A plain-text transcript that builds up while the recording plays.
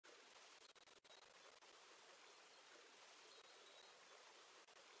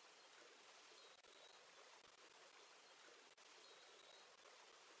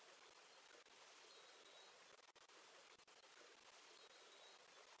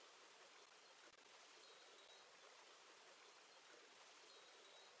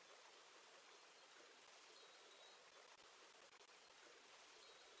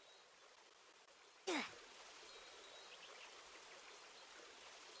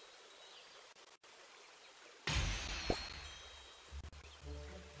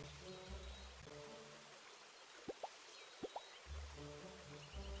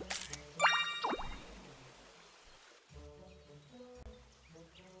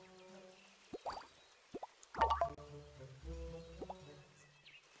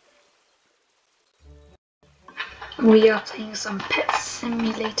We are playing some Pet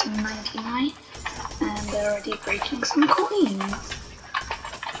Simulator 99 and they're already breaking some coins.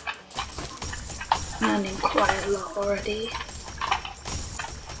 Earning quite a lot already.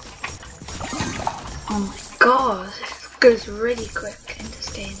 Oh my god, this goes really quick in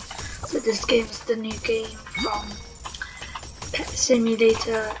this game. So this game is the new game from Pet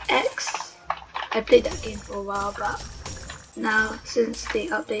Simulator X. I played that game for a while, but now since they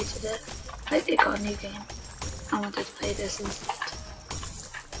updated it, like they got a new game, I wanted to play this instead.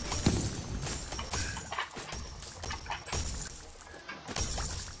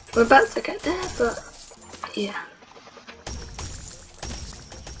 We're about to get there, but yeah.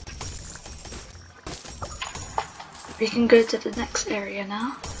 We can go to the next area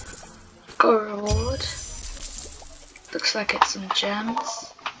now. Got a reward. Looks like it's some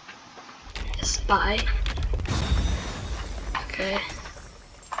gems. Yes, buy. Okay.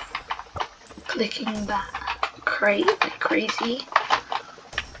 Clicking that crate like crazy.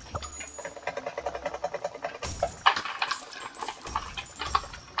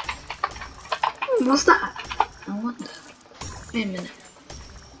 What's that? I wonder. Wait a minute.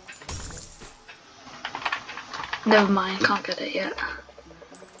 Never mind, can't get it yet.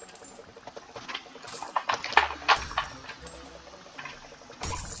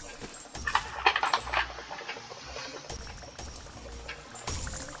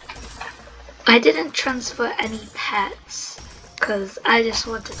 I didn't transfer any pets because I just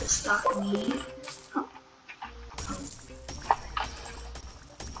wanted to start me. Oh.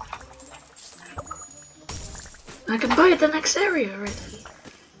 I can buy the next area already.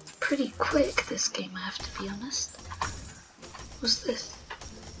 Pretty quick this game, I have to be honest. What's this?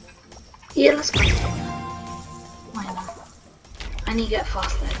 Yeah, let's buy it. Why not? I need to get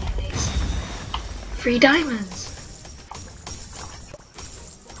faster anyways. 3 diamonds!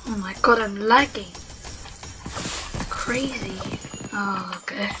 Oh my god, I'm lagging. Crazy. Oh,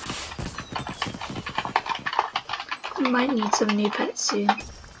 okay. I might need some new pets soon.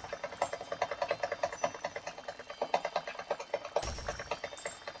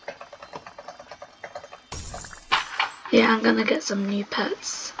 Yeah, I'm gonna get some new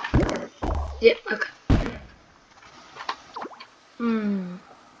pets. Yep, okay.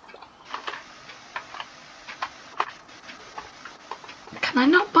 Can I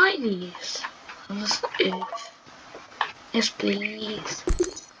not buy these? Yes, please.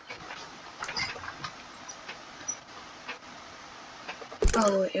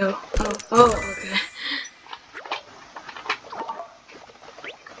 Oh, ew. Oh, okay.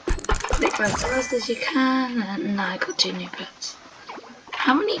 Click as fast as you can, and now I got 2 new pets.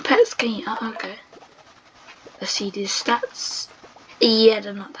 How many pets can you? Oh, okay. Let's see these stats. Yeah,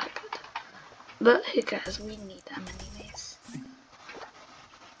 they're not that good. But who cares? We need them anyways.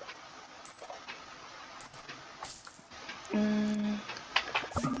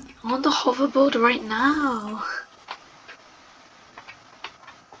 I want the hoverboard right now.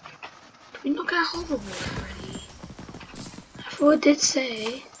 Did we not get a hoverboard already? I thought it did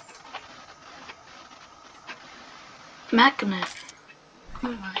say magnet. Oh,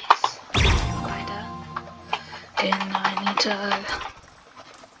 nice. Glider. Okay, now I need to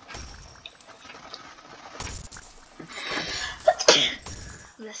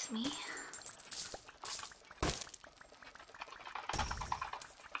bless me.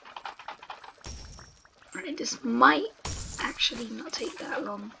 Right, this might actually not take that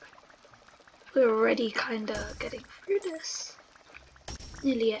long. We're already kinda getting through this.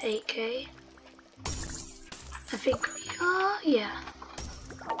 Nearly at 8k. I think we are, yeah.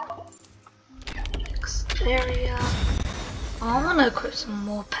 Next area. Oh, I wanna equip some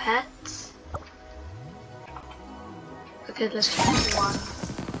more pets. Okay, let's use 1.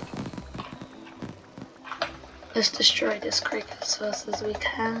 Let's destroy this crate as fast as we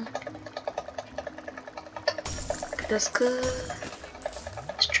can. Okay, that's good.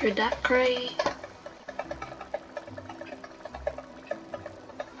 Destroy that crate.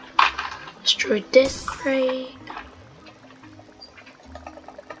 Destroy this crate.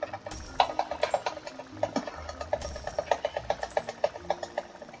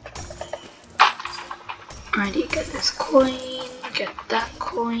 Alrighty, get this coin, get that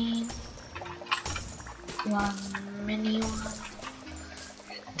coin. 1 mini one.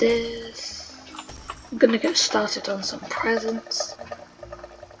 Get this. I'm gonna get started on some presents.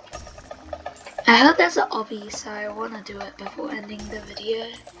 I heard there's an obby, so I wanna do it before ending the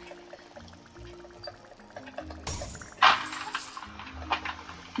video.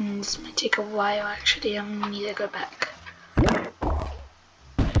 This might take a while actually, I'm gonna need to go back.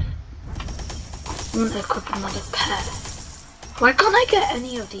 I'm gonna equip another pet. Why can't I get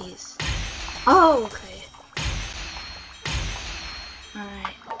any of these? Oh, okay.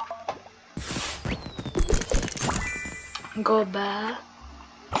 Got a bear.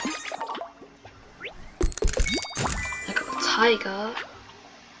 I got a tiger.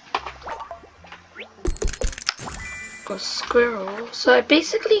 Got a squirrel. So I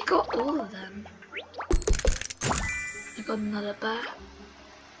basically got all of them. I got another bear.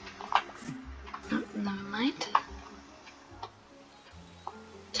 Oh, never mind.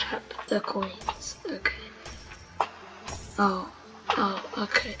 Tap the coins. Okay. Oh,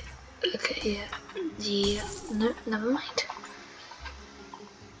 okay. Okay, yeah. Yeah, no, never mind.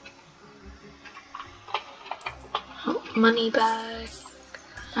 Oh, money bag.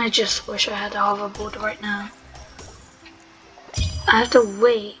 I just wish I had a hoverboard right now. I have to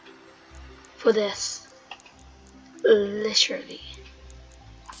wait for this. Literally.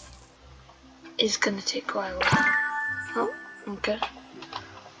 It's gonna take quite a while. Oh, okay.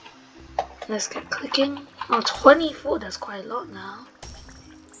 Let's get clicking. Oh, 24, that's quite a lot now.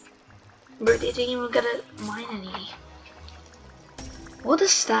 But they didn't even get to mine any. What are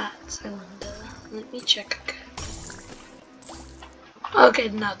stats, I wonder? Let me check again. Okay,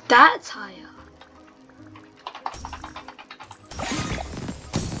 now that's higher.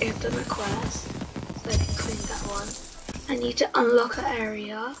 Give them a quest, so I can clean that one. I need to unlock an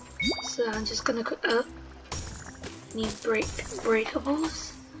area, so I'm just gonna need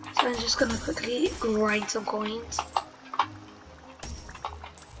breakables. So I'm just gonna quickly grind some coins.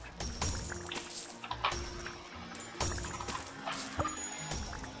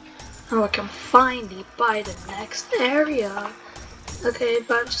 Oh, I can finally buy the next area. Okay,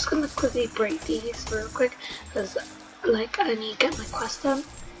 but I'm just gonna quickly break these real quick because, like, I need to get my quest done.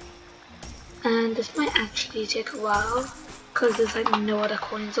 And this might actually take a while because there's like no other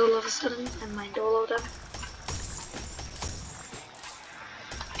coins all of a sudden. I mined all of them.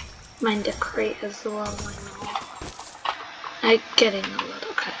 Mind the crate as well, why not? I'm getting a lot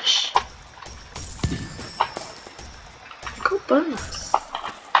of cash. I got bonus.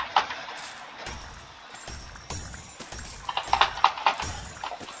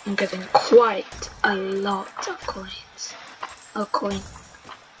 I'm getting quite a lot of coins. A coin.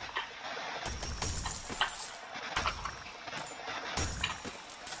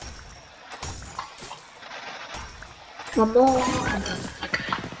 One more and then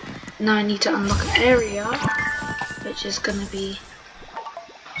okay. Now I need to unlock an area, which is gonna be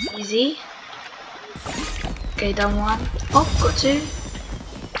easy. Okay, done one. Oh, got two.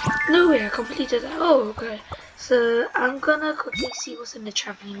 No way, I completed that. Oh, okay. So I'm gonna quickly see what's in the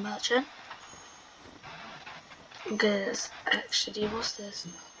traveling merchant. Because actually, what's this?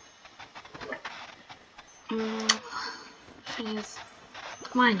 Thing is,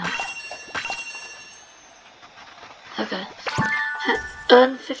 why not? Okay.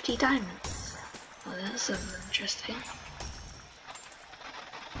 Earn 50 diamonds. Oh, that's interesting.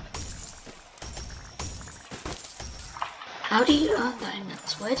 How do you earn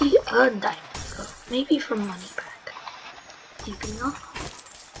diamonds? Where do you earn diamonds? Oh, maybe from money back. Maybe not.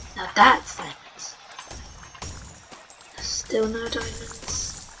 Now that's diamonds. There's still no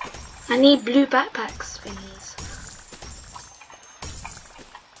diamonds. I need blue backpacks, thingies.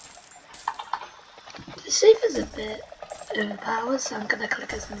 The safe is a bit overpowered, so I'm gonna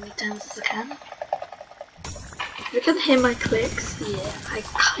click as many times as I can. If you can hear my clicks, yeah, I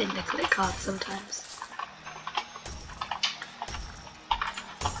kinda click hard sometimes.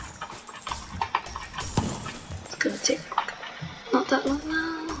 It's gonna take not that long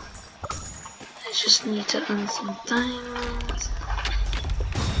now. I just need to earn some diamonds.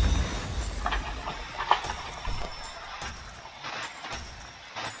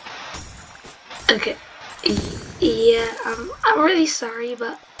 Okay. Yeah, I'm really sorry,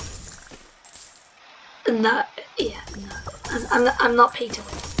 but no, yeah, no, I'm not paid to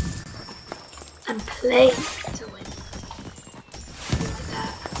win. I'm playing to win. Like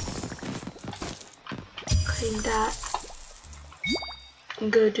that. Clean that.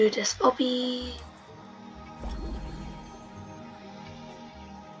 And go do this obby.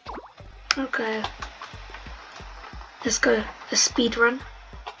 Okay. Let's go. A speed run.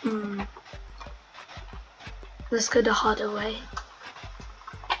 Let's go the harder way.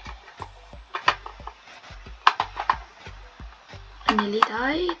 I nearly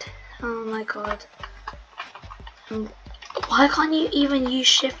died. Oh my god. Why can't you even use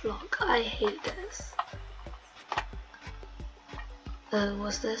shift lock? I hate this.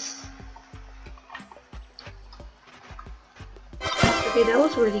 What's this? Okay, that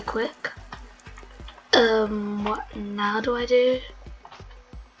was really quick. What now do I do?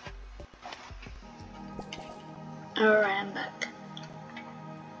 Alright, I'm back.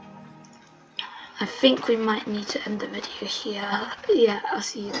 I think we might need to end the video here. Yeah, I'll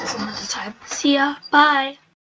see you guys another time. See ya, bye!